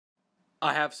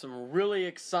I have some really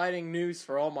exciting news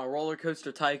for all my Roller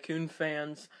Coaster Tycoon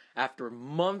fans. After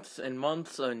months and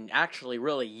months, and actually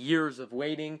really years of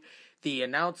waiting, the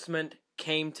announcement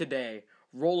came today.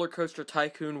 Roller Coaster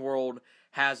Tycoon World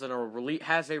has a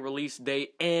release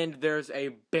date, and there's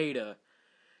a beta.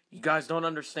 You guys don't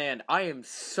understand. I am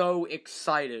so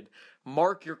excited.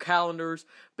 Mark your calendars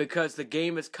because the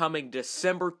game is coming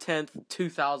December 10th,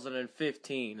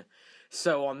 2015.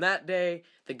 So on that day,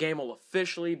 the game will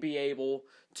officially be able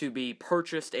to be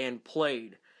purchased and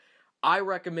played. I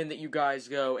recommend that you guys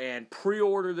go and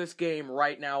pre-order this game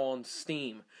right now on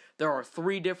Steam. There are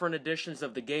 3 different editions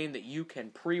of the game that you can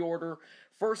pre-order.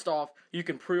 First off, you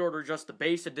can pre-order just the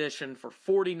base edition for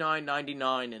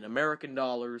 $49.99 in American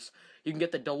dollars. You can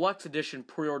get the deluxe edition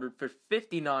pre-ordered for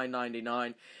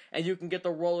 $59.99, and you can get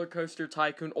the Roller Coaster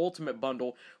Tycoon Ultimate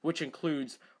Bundle, which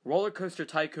includes Roller Coaster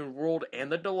Tycoon World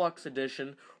and the deluxe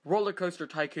edition, Roller Coaster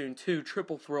Tycoon 2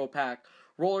 Triple Thrill Pack,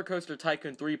 Roller Coaster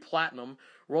Tycoon 3 Platinum,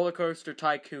 Roller Coaster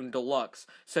Tycoon Deluxe.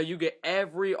 So you get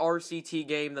every RCT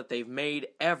game that they've made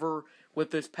ever with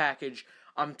this package.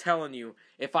 I'm telling you,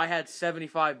 if I had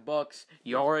 $75,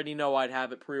 you already know I'd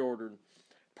have it pre-ordered.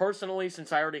 Personally,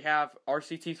 since I already have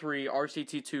RCT 3,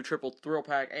 RCT 2 Triple Thrill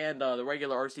Pack, and the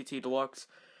regular RCT Deluxe,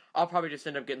 I'll probably just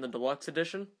end up getting the Deluxe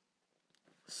Edition.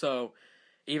 So,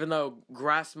 even though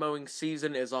grass mowing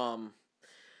season is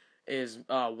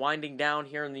winding down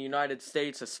here in the United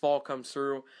States as fall comes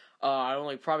through, I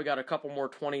only probably got a couple more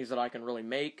 20s that I can really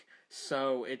make.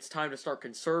 So it's time to start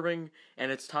conserving,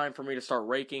 and it's time for me to start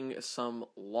raking some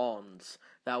lawns.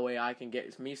 That way I can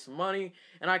get me some money,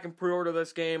 and I can pre-order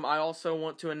this game. I also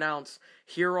want to announce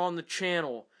here on the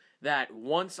channel that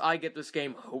once I get this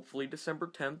game, hopefully December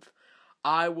 10th,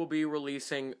 I will be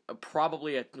releasing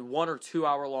probably a 1 or 2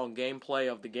 hour long gameplay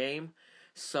of the game.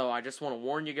 So I just want to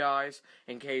warn you guys,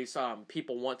 in case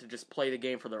people want to just play the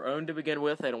game for their own to begin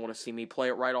with. They don't want to see me play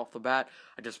it right off the bat.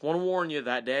 I just want to warn you,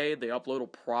 that day, the upload will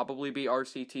probably be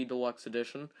RCT Deluxe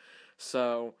Edition.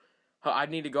 So I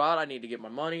need to go out, I need to get my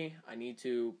money, I need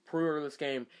to pre-order this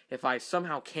game. If I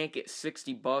somehow can't get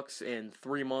 $60 in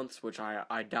 3 months, which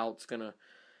I doubt's going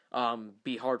to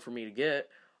be hard for me to get,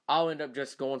 I'll end up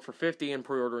just going for $50 and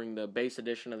pre-ordering the base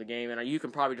edition of the game. And you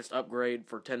can probably just upgrade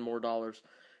for $10 more.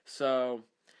 So,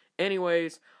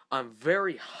 anyways, I'm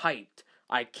very hyped.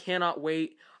 I cannot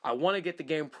wait. I want to get the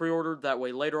game pre-ordered. That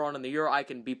way later on in the year I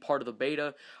can be part of the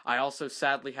beta. I also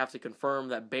sadly have to confirm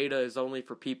that beta is only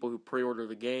for people who pre-order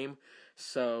the game.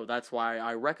 So that's why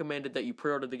I recommended that you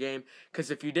pre-order the game.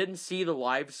 Because if you didn't see the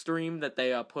live stream that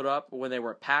they put up when they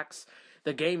were at PAX,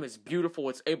 the game is beautiful.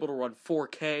 It's able to run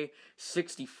 4K,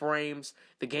 60 frames.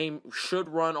 The game should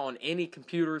run on any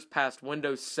computers past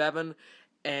Windows 7.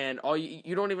 And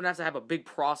you don't even have to have a big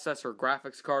processor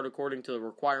graphics card according to the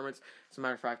requirements. As a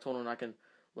matter of fact, hold on, I can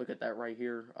look at that right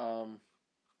here.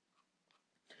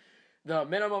 The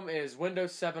minimum is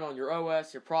Windows 7 on your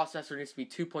OS. Your processor needs to be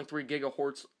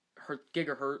 2.3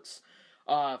 gigahertz,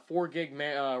 4 gig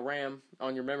RAM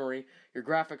on your memory. Your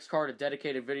graphics card, a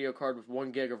dedicated video card with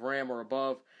 1 gig of RAM or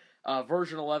above.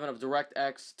 Version 11 of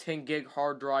DirectX, 10 gig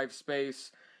hard drive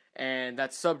space. And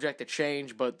that's subject to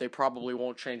change, but they probably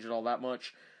won't change it all that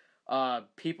much.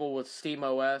 People with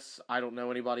SteamOS, I don't know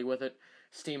anybody with it.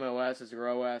 SteamOS is your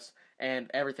OS,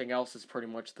 and everything else is pretty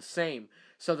much the same.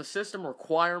 So the system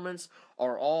requirements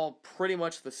are all pretty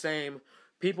much the same.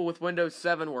 People with Windows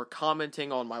 7 were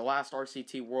commenting on my last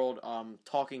RCT World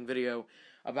talking video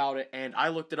about it, and I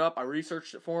looked it up, I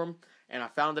researched it for them, and I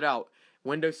found it out.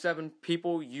 Windows 7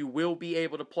 people, you will be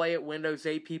able to play it. Windows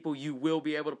 8 people, you will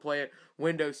be able to play it.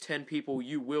 Windows 10 people,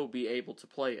 you will be able to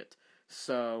play it.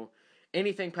 So,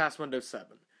 anything past Windows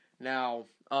 7. Now,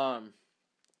 I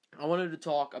wanted to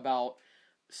talk about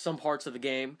some parts of the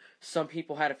game. Some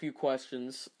people had a few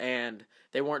questions, and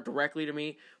they weren't directly to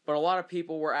me, but a lot of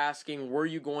people were asking, were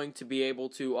you going to be able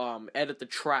to edit the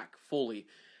track fully?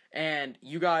 And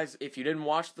you guys, if you didn't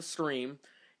watch the stream,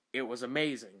 it was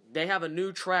amazing. They have a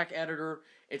new track editor.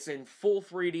 It's in full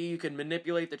 3D. You can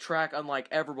manipulate the track unlike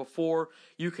ever before.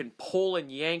 You can pull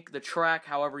and yank the track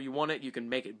however you want it. You can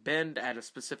make it bend at a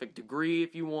specific degree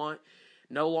if you want.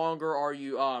 No longer are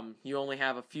you, you only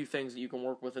have a few things that you can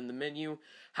work with in the menu.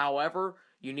 However,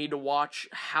 you need to watch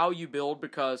how you build,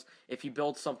 because if you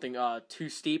build something too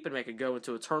steep and make it go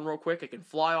into a turn real quick, it can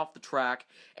fly off the track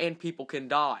and people can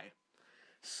die.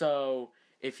 So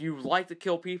if you like to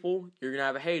kill people, you're going to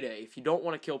have a heyday. If you don't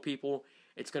want to kill people,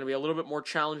 It's going to be a little bit more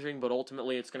challenging, but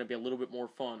ultimately it's going to be a little bit more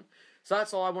fun. So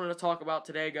that's all I wanted to talk about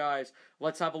today, guys.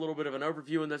 Let's have a little bit of an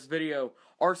overview in this video.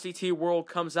 RCT World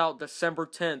comes out December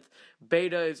 10th.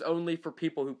 Beta is only for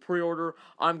people who pre-order.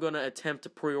 I'm going to attempt to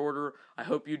pre-order. I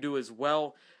hope you do as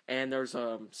well. And there's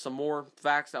some more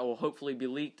facts that will hopefully be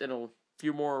leaked in a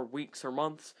few more weeks or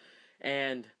months.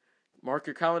 And mark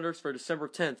your calendars for December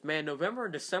 10th. Man, November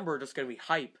and December are just going to be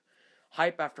hype.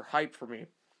 Hype after hype for me.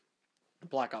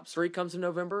 Black Ops 3 comes in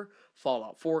November.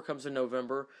 Fallout 4 comes in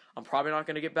November. I'm probably not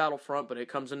going to get Battlefront, but it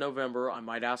comes in November. I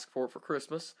might ask for it for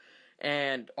Christmas.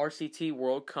 And RCT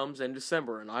World comes in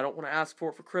December. And I don't want to ask for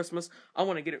it for Christmas. I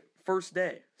want to get it first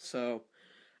day. So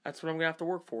that's what I'm going to have to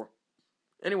work for.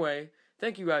 Anyway,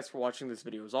 thank you guys for watching this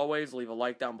video. As always, leave a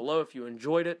like down below if you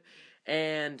enjoyed it.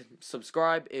 And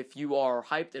subscribe if you are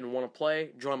hyped and want to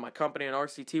play. Join my company in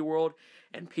RCT World.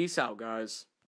 And peace out, guys.